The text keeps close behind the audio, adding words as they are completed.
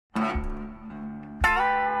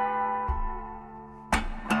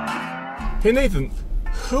Hey Nathan,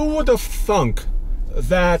 who would have thunk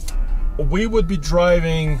that we would be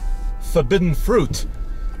driving forbidden fruit?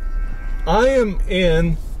 I am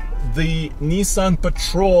in the Nissan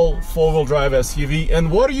Patrol 4-wheel drive SUV, and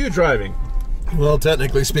what are you driving? Well,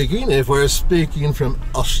 technically speaking, if we're speaking from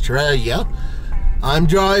Australia, I'm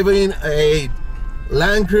driving a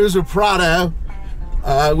Land Cruiser Prado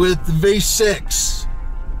with the V6,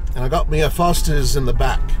 and I got me a Foster's in the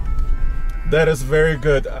back. That is very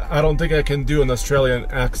good. I don't think I can do an Australian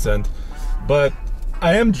accent, but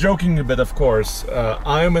I am joking a bit, of course.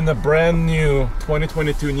 I am in a brand new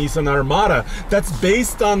 2022 Nissan Armada that's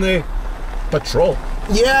based on the Patrol.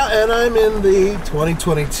 Yeah, and I'm in the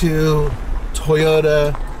 2022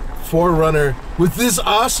 Toyota 4Runner with this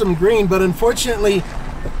awesome green, but unfortunately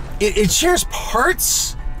it shares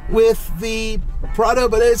parts with the Prado,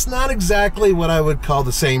 but it's not exactly what I would call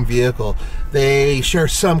the same vehicle. They share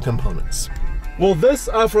some components. Well, this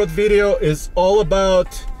off-road video is all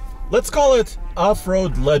about, let's call it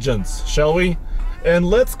off-road legends, shall we? And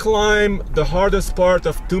let's climb the hardest part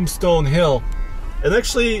of Tombstone Hill and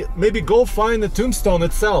actually maybe go find the tombstone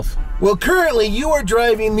itself. Well, currently you are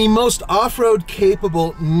driving the most off-road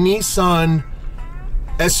capable Nissan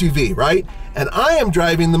SUV, right? And I am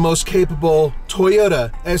driving the most capable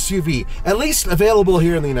Toyota SUV, at least available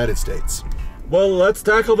here in the United States. Well, let's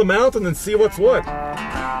tackle the mountain and see what's what.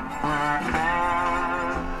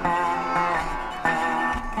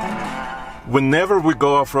 Whenever we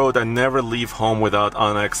go off-road, I never leave home without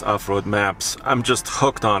Onyx off-road maps. I'm just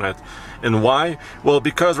hooked on it. And why? Well,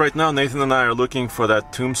 because right now Nathan and I are looking for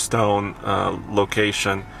that tombstone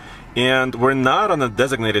location, and we're not on a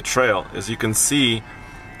designated trail. As you can see,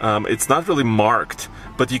 it's not really marked,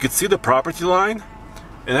 but you could see the property line.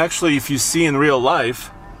 And actually, if you see in real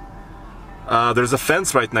life, there's a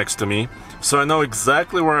fence right next to me, so I know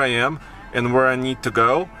exactly where I am and where I need to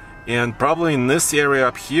go. And probably in this area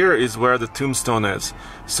up here is where the tombstone is.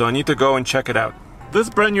 So I need to go and check it out. This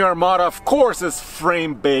brand new Armada, of course, is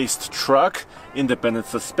frame-based truck, independent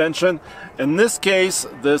suspension. In this case,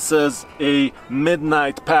 this is a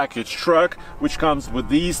midnight package truck, which comes with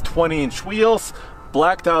these 20-inch wheels,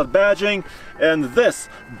 blacked out badging, and this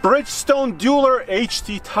Bridgestone Dueler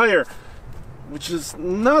HT tire, which is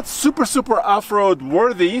not super off-road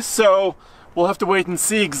worthy, so we'll have to wait and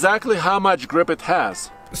see exactly how much grip it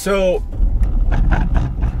has. So,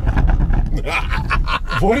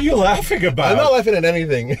 what are you laughing about? I'm not laughing at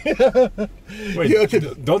anything.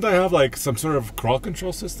 Wait, don't I have like some sort of crawl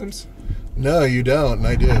control systems? No, you don't, and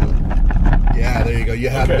I do. Yeah, there you go.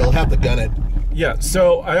 You'll have to gun it. Yeah,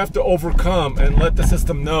 so I have to overcome and let the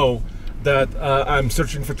system know that I'm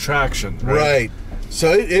searching for traction. Right. So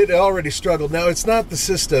it already struggled. Now, it's not the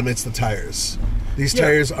system, it's the tires. These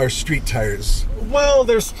tires are street tires. Well,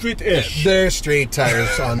 they're street-ish. They're street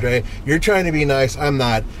tires, Andre. You're trying to be nice. I'm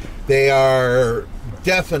not. They are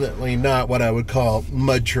definitely not what I would call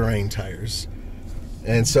mud terrain tires.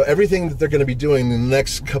 And so everything that they're going to be doing in the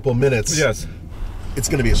next couple minutes, it's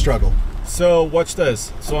going to be a struggle. So watch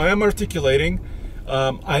this. So I am articulating.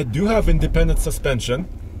 I do have independent suspension.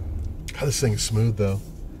 God, this thing is smooth, though.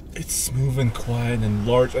 It's smooth and quiet and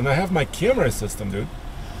large. And I have my camera system, dude.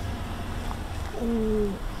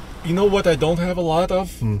 You know what I don't have a lot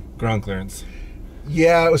of? Ground clearance.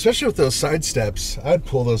 Yeah, especially with those side steps. I'd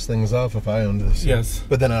pull those things off if I owned this. Yes.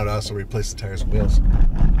 But then I would also replace the tires and wheels.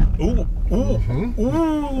 Ooh.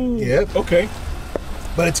 Yep. Okay.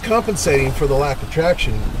 But it's compensating for the lack of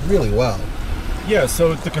traction really well. Yeah,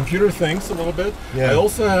 so the computer thinks a little bit. Yeah. I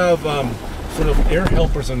also have sort of air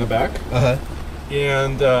helpers in the back.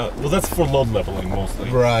 And, well, that's for load leveling mostly.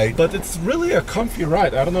 Right. But it's really a comfy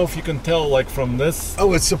ride. I don't know if you can tell, like, from this.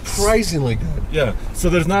 Oh, it's surprisingly good. Yeah. So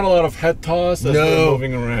there's not a lot of head toss as we're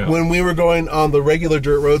moving around. When we were going on the regular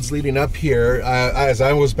dirt roads leading up here, as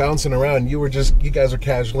I was bouncing around, you guys are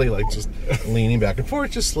casually, like, just leaning back and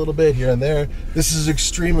forth just a little bit here and there. This is an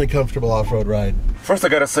extremely comfortable off-road ride. First, I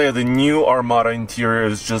gotta say, the new Armada interior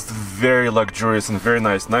is just very luxurious and very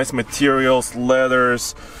nice. Nice materials,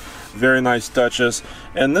 leathers, very nice touches.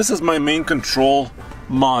 And this is my main control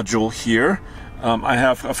module here. I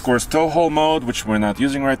have, of course, tow haul mode, which we're not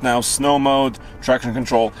using right now, snow mode, traction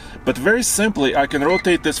control. But very simply, I can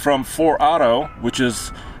rotate this from 4 auto, which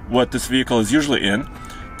is what this vehicle is usually in,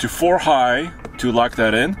 to 4 high to lock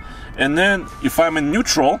that in. And then if I'm in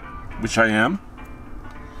neutral, which I am,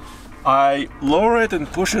 I lower it and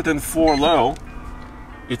push it in 4 low.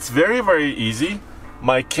 It's very easy.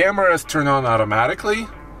 My camera is turned on automatically,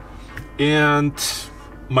 and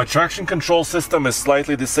my traction control system is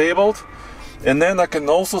slightly disabled. And then I can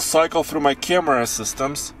also cycle through my camera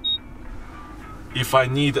systems if I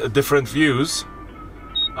need different views.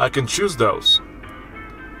 I can choose those.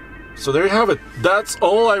 So there you have it. That's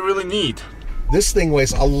all I really need. This thing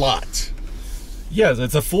weighs a lot. Yes,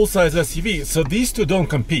 it's a full-size SUV, so these two don't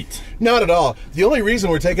compete. Not at all. The only reason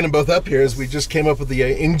we're taking them both up here is we just came up with the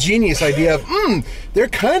ingenious idea of, they're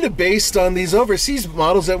kind of based on these overseas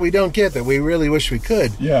models that we don't get, that we really wish we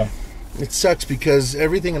could. Yeah. It sucks because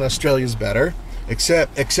everything in Australia is better,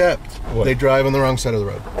 except they drive on the wrong side of the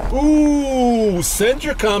road. Ooh, send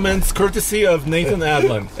your comments courtesy of Nathan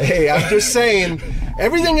Adlin. Hey, I'm just saying,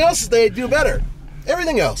 everything else they do better.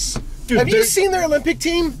 Everything else. Dude, have you seen their Olympic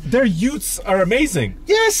team? Their utes are amazing.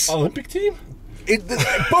 Yes. Olympic team?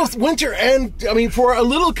 Both winter and, I mean, for a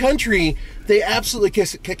little country, they absolutely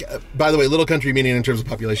kick. By the way, little country meaning in terms of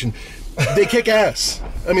population, they kick ass.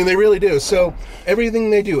 I mean, they really do. So everything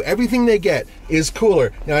they do, everything they get is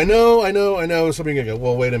cooler. Now, I know somebody can go,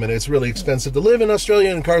 well, wait a minute, it's really expensive to live in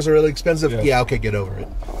Australia and cars are really expensive. Yeah, okay, get over it.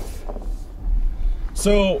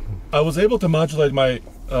 So I was able to modulate my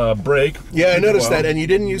brake. Yeah, I noticed that, and you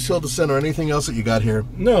didn't use hill descent or anything else that you got here.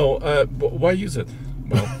 No, why use it?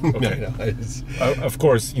 Well, okay. Of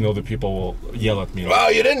course, the people will yell at me.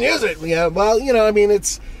 Well, you didn't use it. Yeah, well, I mean,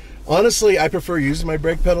 it's honestly, I prefer using my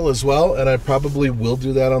brake pedal as well, and I probably will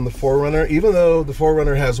do that on the 4Runner, even though the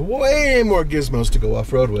 4Runner has way more gizmos to go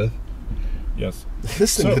off-road with. Yes.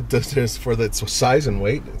 This thing does for its size and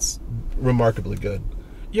weight, it's remarkably good.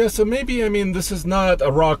 Yeah, so maybe, I mean, this is not a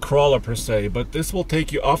rock crawler per se, but this will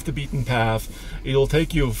take you off the beaten path. It'll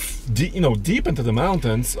take you, deep into the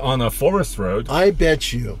mountains on a forest road. I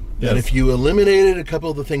bet you that if you eliminated a couple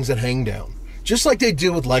of the things that hang down, just like they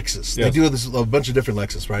do with Lexus, they do this a bunch of different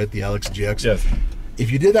Lexus, right? The LX GX. Yes. If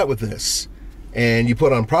you did that with this, and you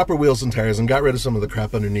put on proper wheels and tires and got rid of some of the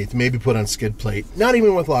crap underneath, maybe put on skid plate, not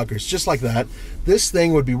even with lockers, just like that, this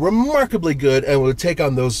thing would be remarkably good and would take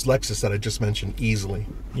on those Lexus that I just mentioned easily.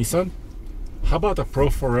 Nissan, how about a Pro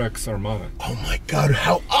 4X Armada? Oh my God,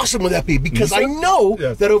 how awesome would that be? Because Nissan? I know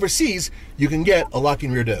that overseas you can get a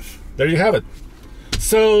locking rear diff. There you have it.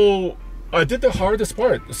 So I did the hardest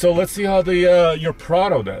part. So let's see how your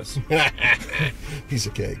Prado does. Piece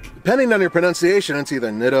of cake. Depending on your pronunciation, it's either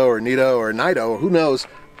Nitto or Nito or Nido or who knows,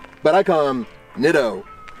 but I call them Nitto.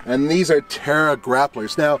 And these are Terra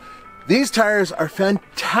grapplers. Now, these tires are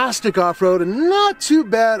fantastic off-road and not too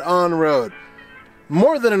bad on-road.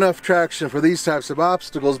 More than enough traction for these types of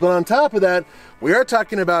obstacles, but on top of that, we are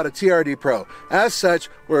talking about a TRD Pro. As such,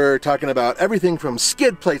 we're talking about everything from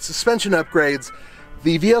skid plates, suspension upgrades.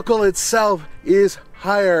 The vehicle itself is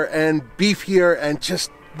higher and beefier and just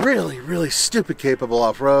really, really stupid capable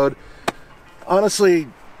off-road. Honestly,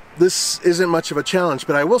 this isn't much of a challenge,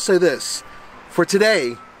 but I will say this. For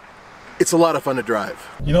today, it's a lot of fun to drive.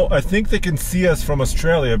 I think they can see us from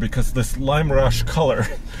Australia because this lime rush color.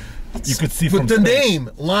 You could see from the name,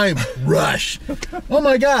 Lime Rush. Oh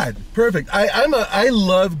my God, perfect. I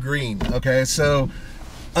love green, okay? So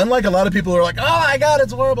unlike a lot of people who are like, oh my God,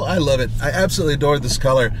 it's horrible. I love it. I absolutely adore this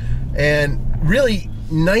color. And really,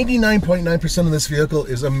 99.9% of this vehicle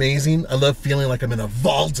is amazing. I love feeling like I'm in a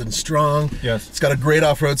vault and strong. Yes. It's got a great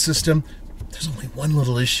off-road system. There's only one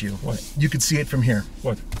little issue. What? You can see it from here.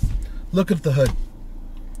 What? Look at the hood.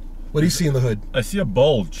 What do you see in the hood? I see a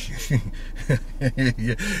bulge.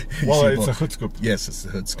 Well, it's a hood scoop. Yes, it's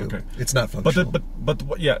the hood scoop. Okay. It's not functional. But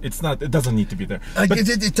yeah, it's not. It doesn't need to be there.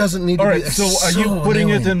 It doesn't need to be. All right. So are you putting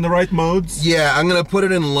it in the right modes? Yeah, I'm gonna put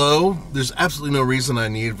it in low. There's absolutely no reason I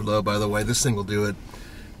need low. By the way, this thing will do it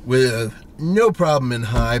with no problem in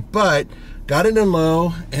high. But got it in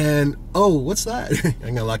low, and oh, what's that?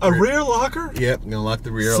 I'm gonna lock the rear locker. Yep, I'm gonna lock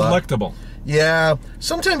the rear. Selectable. Yeah,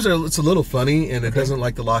 sometimes it's a little funny and it doesn't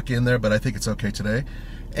like to lock in there, but I think it's okay today.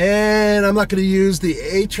 And I'm not going to use the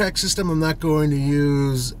A-track system. I'm not going to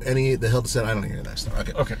use the hill descent. I don't hear that stuff.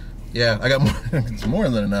 Okay. Okay. Yeah, I got more. It's more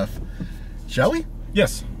than enough. Shall we?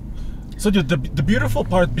 Yes. So the beautiful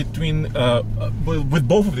part between with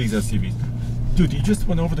both of these SUVs, dude, you just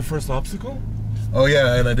went over the first obstacle. Oh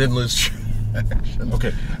yeah, and I didn't lose.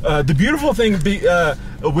 Okay. The beautiful thing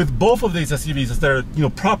with both of these SUVs is they're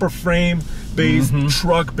proper frame-based,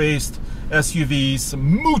 truck-based SUVs.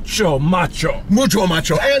 Mucho macho.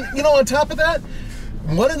 And on top of that,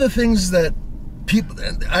 one of the things that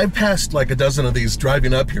I've passed like a dozen of these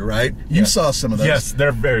driving up here, right? You saw some of those. Yes,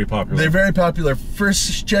 they're very popular. They're very popular.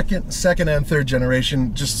 First, second, and third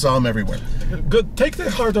generation. Just saw them everywhere. Good. Take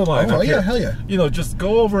the harder line. Oh yeah, hell yeah. Just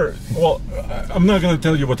go over. Well, I'm not going to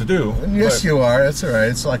tell you what to do. Yes, you are. That's all right.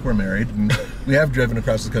 It's like we're married, and we have driven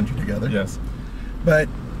across the country together. Yes. But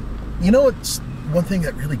what's one thing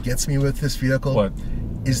that really gets me with this vehicle? What?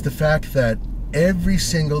 Is the fact that every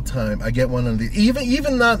single time I get one of these,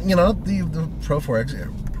 even not the Pro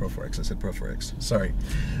 4X, Pro 4X. I said Pro 4X. Sorry.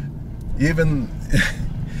 Even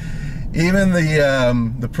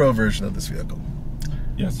the Pro version of this vehicle.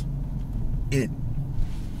 Yes. It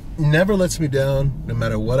never lets me down, no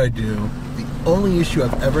matter what I do. The only issue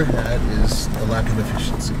I've ever had is the lack of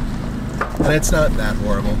efficiency. And it's not that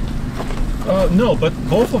horrible. No, but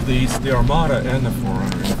both of these, the Armada and the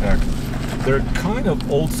 4Runner, in fact, they're kind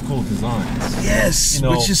of old school designs. Yes, you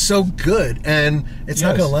know, which is so good, and it's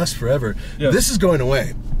not going to last forever. Yes. This is going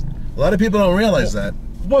away. A lot of people don't realize that.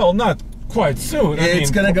 Well, not quite soon. It's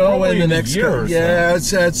going to go away in the next year. I'd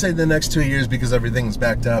say the next 2 years because everything's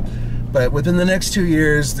backed up. But within the next 2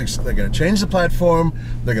 years, they're going to change the platform.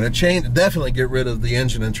 They're going to definitely get rid of the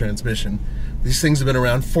engine and transmission. These things have been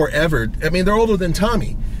around forever. I mean, they're older than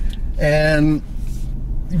Tommy. And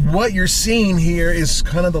what you're seeing here is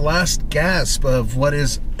kind of the last gasp of what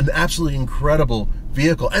is an absolutely incredible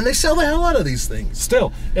vehicle. And they sell the hell out of these things.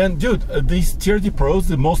 Still. And dude, these TRD Pros,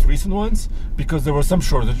 the most recent ones, because there were some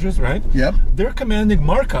shortages, right? Yep. They're commanding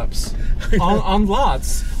markups on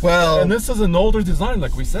lots. Well, and this is an older design,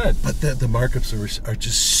 like we said. But the markups are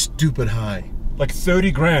just stupid high. Like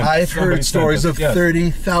 30 grand. I've heard stories of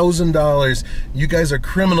 $30,000. You guys are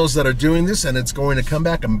criminals that are doing this, and it's going to come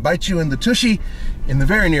back and bite you in the tushy in the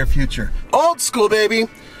very near future. Old school, baby.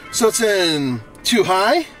 So it's in 2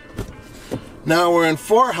 high. Now we're in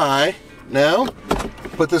 4 high. Now,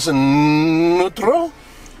 put this in neutral.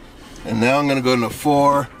 And now I'm going to go into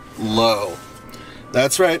 4 low.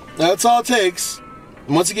 That's right. That's all it takes.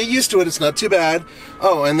 And once you get used to it, it's not too bad.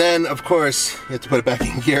 Oh, and then, of course, you have to put it back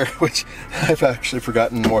in gear, which I've actually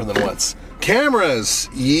forgotten more than once. Cameras.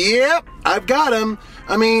 Yep, I've got them.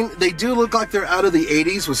 I mean, they do look like they're out of the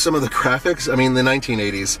 80s with some of the graphics. I mean, the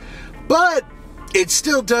 1980s. But it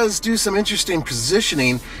still does do some interesting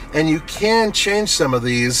positioning, and you can change some of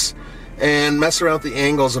these and mess around with the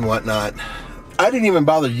angles and whatnot. I didn't even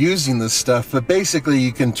bother using this stuff, but basically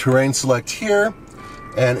you can terrain select here,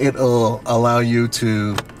 and it'll allow you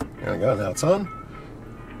to, there we go, now it's on.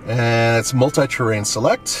 And it's multi-terrain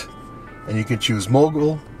select, and you can choose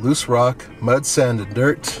mogul, loose rock, mud, sand, and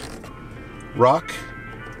dirt, rock.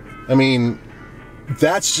 I mean,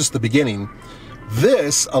 that's just the beginning.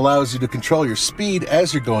 This allows you to control your speed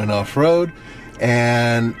as you're going off-road,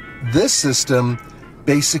 and this system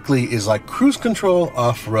basically is like cruise control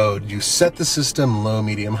off-road. You set the system low,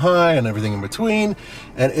 medium, high, and everything in between,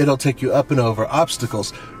 and it'll take you up and over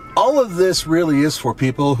obstacles. All of this really is for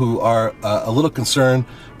people who are a little concerned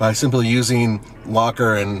by simply using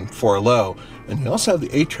locker and 4 low. And you also have the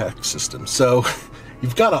 8-track system, so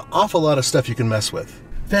you've got an awful lot of stuff you can mess with.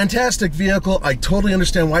 Fantastic vehicle. I totally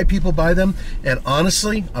understand why people buy them, and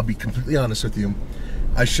honestly, I'll be completely honest with you,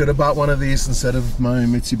 I should have bought one of these instead of my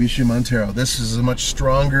Mitsubishi Montero. This is a much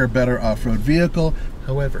stronger, better off-road vehicle.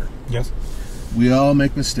 However, yes, we all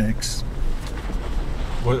make mistakes.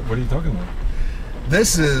 What are you talking about?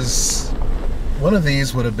 This is, one of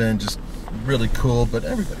these would have been just really cool, but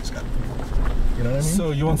everybody's got it. You know what I mean?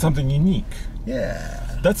 So you want something unique.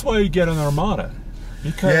 Yeah. That's why you get an Armada.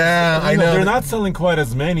 Because I know they're not selling quite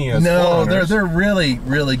as many as no, they're really,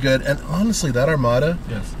 really good. And honestly, that Armada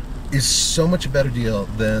is so much a better deal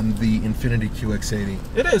than the Infiniti QX80.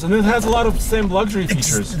 It is, and it has a lot of same luxury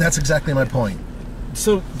features. That's exactly my point.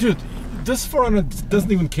 So, dude, this 4Runner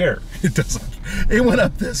doesn't even care. It doesn't. It went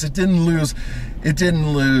up this. It didn't lose. It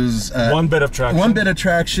didn't lose one bit of traction. One bit of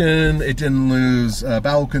traction. It didn't lose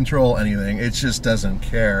bowel control, anything. It just doesn't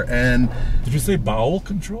care. And did you say bowel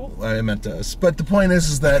control? I meant us. But the point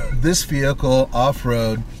is that this vehicle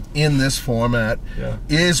off-road in this format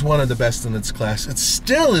is one of the best in its class. It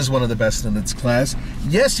still is one of the best in its class.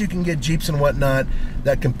 Yes, you can get Jeeps and whatnot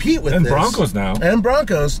that compete with and this. Broncos now. And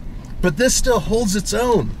Broncos, but this still holds its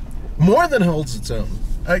own. More than holds its own.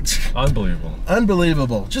 Unbelievable.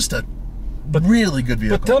 Unbelievable. Just a really good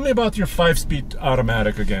vehicle. But tell me about your 5-speed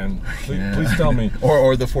automatic again. Please tell me.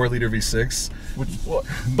 or the 4-liter V6.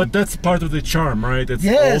 But that's part of the charm, right? It's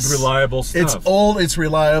old, reliable stuff. It's old, it's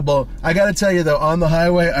reliable. I gotta tell you though, on the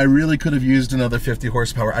highway, I really could have used another 50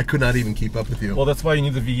 horsepower. I could not even keep up with you. Well, that's why you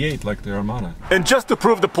need the V8 like the Armada. And just to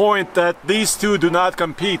prove the point that these two do not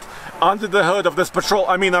compete, under the hood of this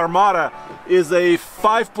Armada is a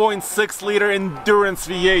 5.6-liter endurance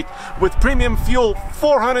V8 with premium fuel,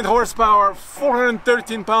 400 horsepower,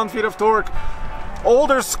 413 pound-feet of torque,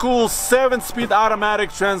 older school 7-speed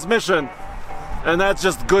automatic transmission. And that's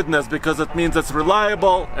just goodness, because it means it's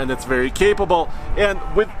reliable and it's very capable. And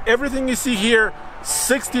with everything you see here,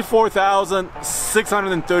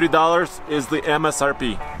 $64,630 is the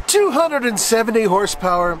MSRP. 270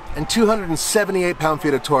 horsepower and 278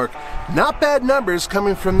 pound-feet of torque. Not bad numbers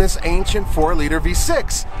coming from this ancient 4-liter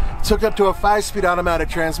V6. It's hooked up to a 5-speed automatic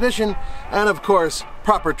transmission and, of course,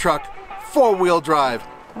 proper truck, 4-wheel drive,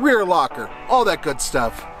 rear locker, all that good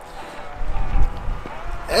stuff.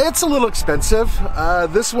 It's a little expensive.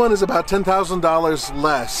 This one is about $10,000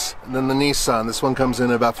 less than the Nissan. This one comes in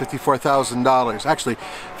at about $54,000. Actually,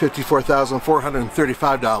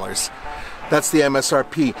 $54,435. That's the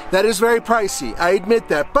MSRP. That is very pricey, I admit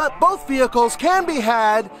that, but both vehicles can be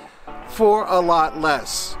had for a lot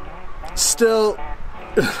less. Still,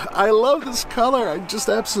 I love this color. I just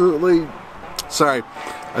absolutely, sorry,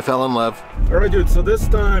 I fell in love. All right, dude, so this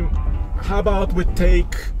time, how about we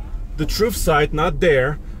take the truth side, not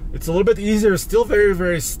there. It's a little bit easier, still very,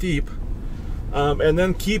 very steep. And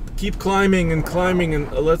then keep climbing and climbing,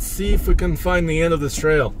 and let's see if we can find the end of this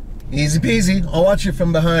trail. Easy peasy. I'll watch you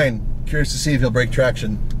from behind. Curious to see if you'll break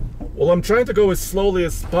traction. Well, I'm trying to go as slowly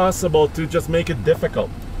as possible to just make it difficult.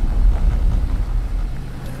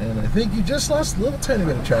 And I think you just lost a little tiny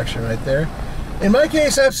bit of traction right there. In my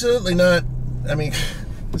case, absolutely not. I mean,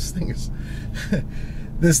 this thing is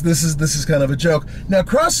this is kind of a joke. Now,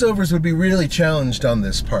 crossovers would be really challenged on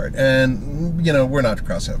this part, and you know, we're not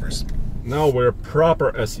crossovers. No, we're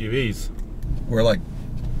proper SUVs. We're like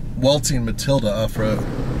waltzing Matilda off-road.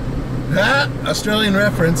 Ah, Australian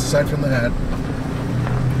reference, aside from the hat.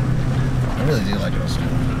 I really do like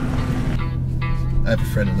Australia. I have a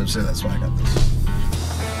friend who lives there, that's why I got this.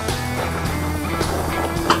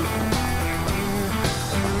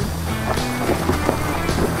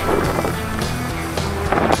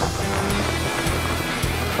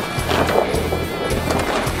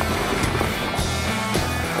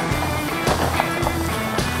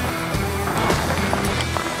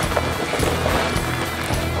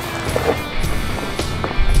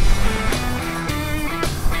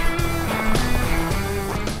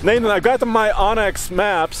 Nathan, I got my Onyx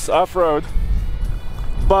maps off-road,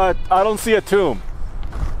 but I don't see a tomb.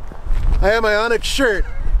 I have my Onyx shirt,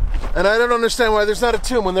 and I don't understand why there's not a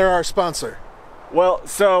tomb when they're our sponsor. Well,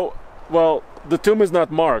 the tomb is not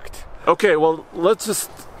marked. Okay, well, let's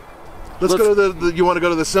go to the you want to go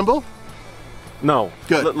to the symbol? No.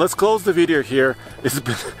 Good. Let's close the video here. It's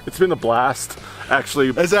been a blast, actually.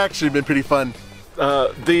 It's actually been pretty fun.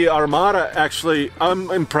 The Armada, actually, I'm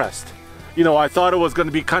impressed. You know, I thought it was going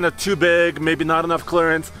to be kind of too big, maybe not enough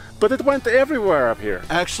clearance, but it went everywhere up here.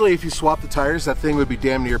 Actually, if you swap the tires, that thing would be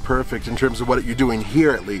damn near perfect in terms of what you're doing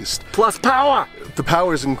here, at least. Plus power! The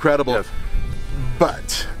power is incredible. Yes.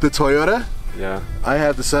 But the Toyota, yeah, I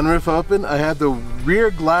had the sunroof open, I had the rear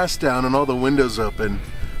glass down and all the windows open.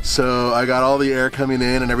 So I got all the air coming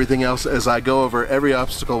in and everything else as I go over every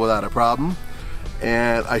obstacle without a problem.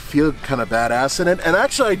 And I feel kind of badass in it. And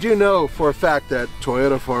actually, I do know for a fact that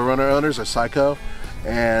Toyota 4Runner owners are psycho,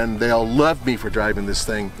 and they'll love me for driving this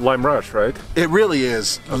thing. Lime Rush, right? It really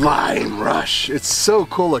is. Okay. Lime Rush. It's so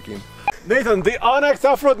cool looking. Nathan, the Onyx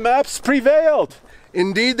off-road maps prevailed.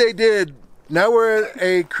 Indeed they did. Now we're at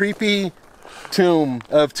a creepy tomb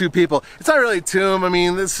of two people. It's not really a tomb. I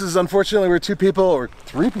mean, this is unfortunately we're two people or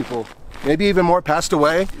three people. Maybe even more passed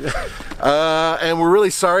away. And we're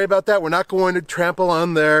really sorry about that. We're not going to trample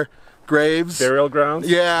on their graves. Burial grounds?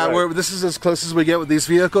 Yeah, right. This is as close as we get with these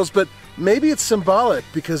vehicles, but maybe it's symbolic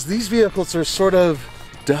because these vehicles are sort of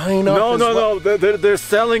dying off. No. They're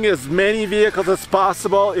selling as many vehicles as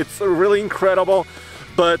possible. It's really incredible.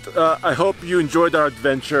 But I hope you enjoyed our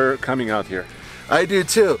adventure coming out here. I do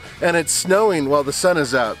too. And it's snowing while the sun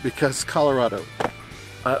is out because Colorado.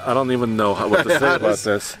 I don't even know what to say about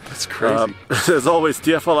this. That's crazy. As always,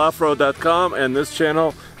 TFLoffroad.com and this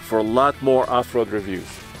channel for a lot more off-road reviews.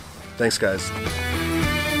 Thanks, guys.